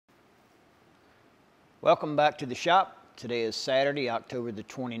Welcome back to the shop. Today is Saturday, October the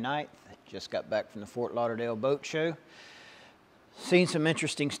 29th. Just got back from the Fort Lauderdale Boat Show. Seen some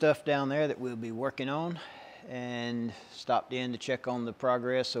interesting stuff down there that we'll be working on, and stopped in to check on the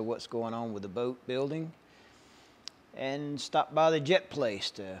progress of what's going on with the boat building, and stopped by the jet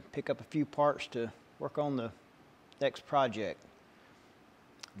place to pick up a few parts to work on the next project,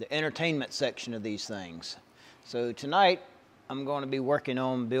 the entertainment section of these things. So tonight I'm going to be working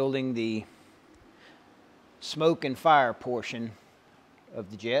on building the smoke and fire portion of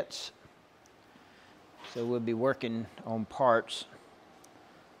the jets. So we'll be working on parts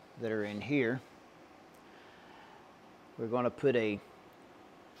that are in here. We're going to put a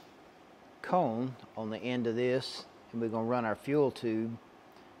cone on the end of this, and we're going to run our fuel tube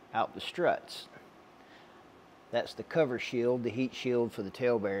out the struts. That's the cover shield, the heat shield for the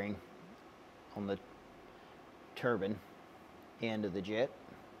tail bearing on the turbine end of the jet.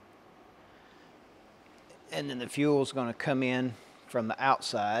 And then the fuel is going to come in from the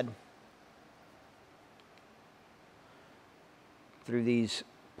outside through these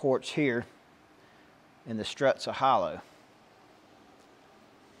ports here, and the struts are hollow.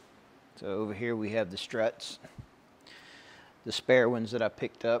 So over here we have the struts, the spare ones that I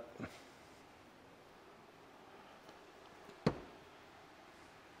picked up.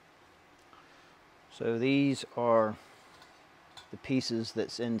 So these are the pieces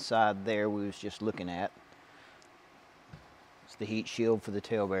that's inside there we was just looking at. It's the heat shield for the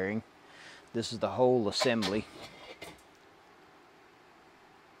tail bearing. This is the whole assembly.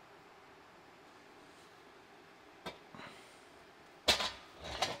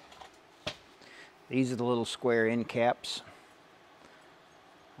 These are the little square end caps.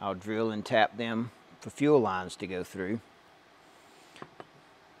 I'll drill and tap them for fuel lines to go through.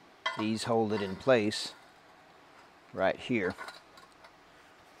 These hold it in place right here.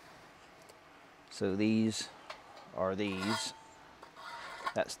 So these are these.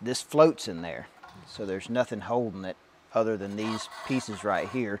 This floats in there. So there's nothing holding it other than these pieces right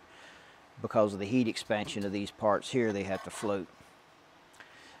here. Because of the heat expansion of these parts here, they have to float.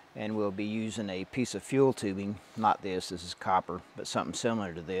 And we'll be using a piece of fuel tubing, not this is copper, but something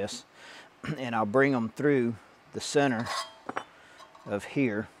similar to this. And I'll bring them through the center of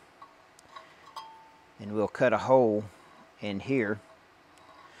here, and we'll cut a hole in here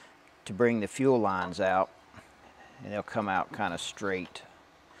to bring the fuel lines out, and they'll come out kind of straight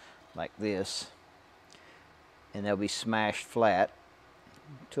like this, and they'll be smashed flat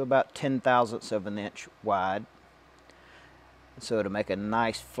to about 0.010 of an inch wide. So it'll make a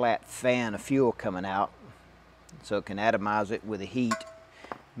nice flat fan of fuel coming out, so it can atomize it with the heat,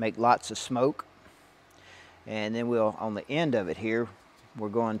 make lots of smoke. And then we'll, on the end of it here, we're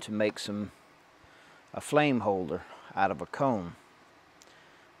going to make a flame holder out of a cone.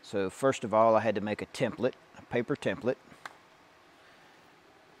 So first of all, I had to make a template, a paper template,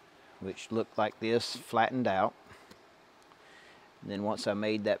 which looked like this, flattened out. And then once I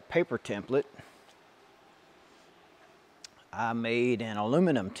made that paper template, I made an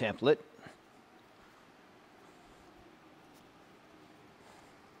aluminum template,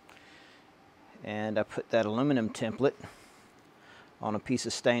 and I put that aluminum template on a piece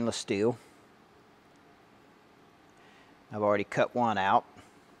of stainless steel. I've already cut one out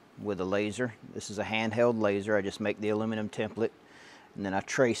with a laser. This is a handheld laser. I just make the aluminum template and then I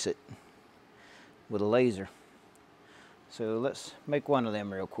trace it with a laser. So let's make one of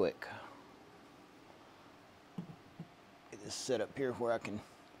them real quick. Get this set up here where I can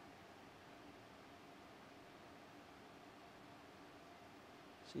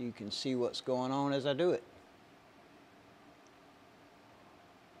so you can see what's going on as I do it.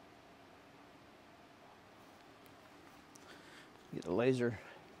 Get the laser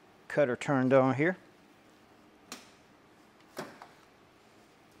cutter turned on here.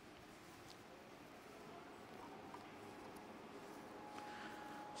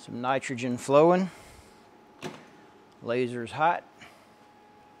 Some nitrogen flowing. Laser's hot.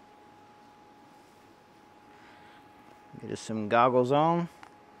 Get us some goggles on.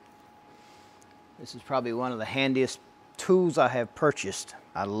 This is probably one of the handiest tools I have purchased.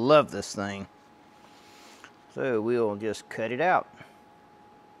 I love this thing. So we'll just cut it out.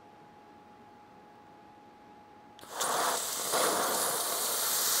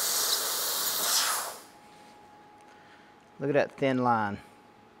 Look at that thin line.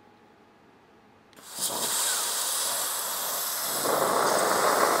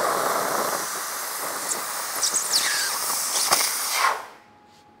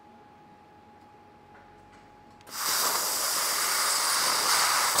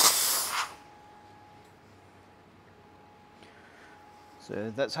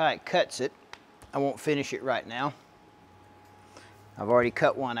 So that's how it cuts it. I won't finish it right now. I've already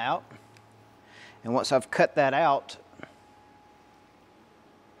cut one out. And once I've cut that out,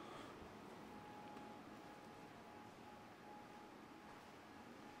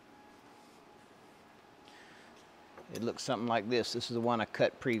 it looks something like this. This is the one I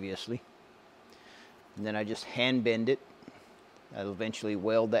cut previously. And then I just hand bend it. I'll eventually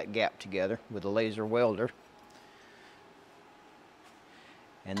weld that gap together with a laser welder.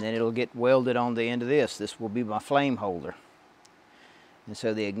 And then it'll get welded on the end of this. This will be my flame holder. And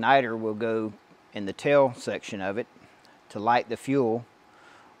so the igniter will go in the tail section of it to light the fuel.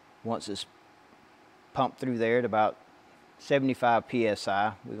 Once it's pumped through there at about 75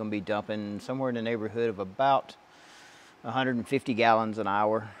 psi, we're going to be dumping somewhere in the neighborhood of about 150 gallons an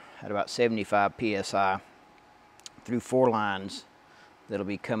hour at about 75 psi through 4 lines that'll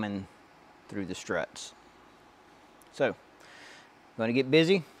be coming through the struts. So, I'm going to get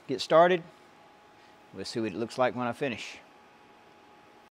busy, get started. We'll see what it looks like when I finish.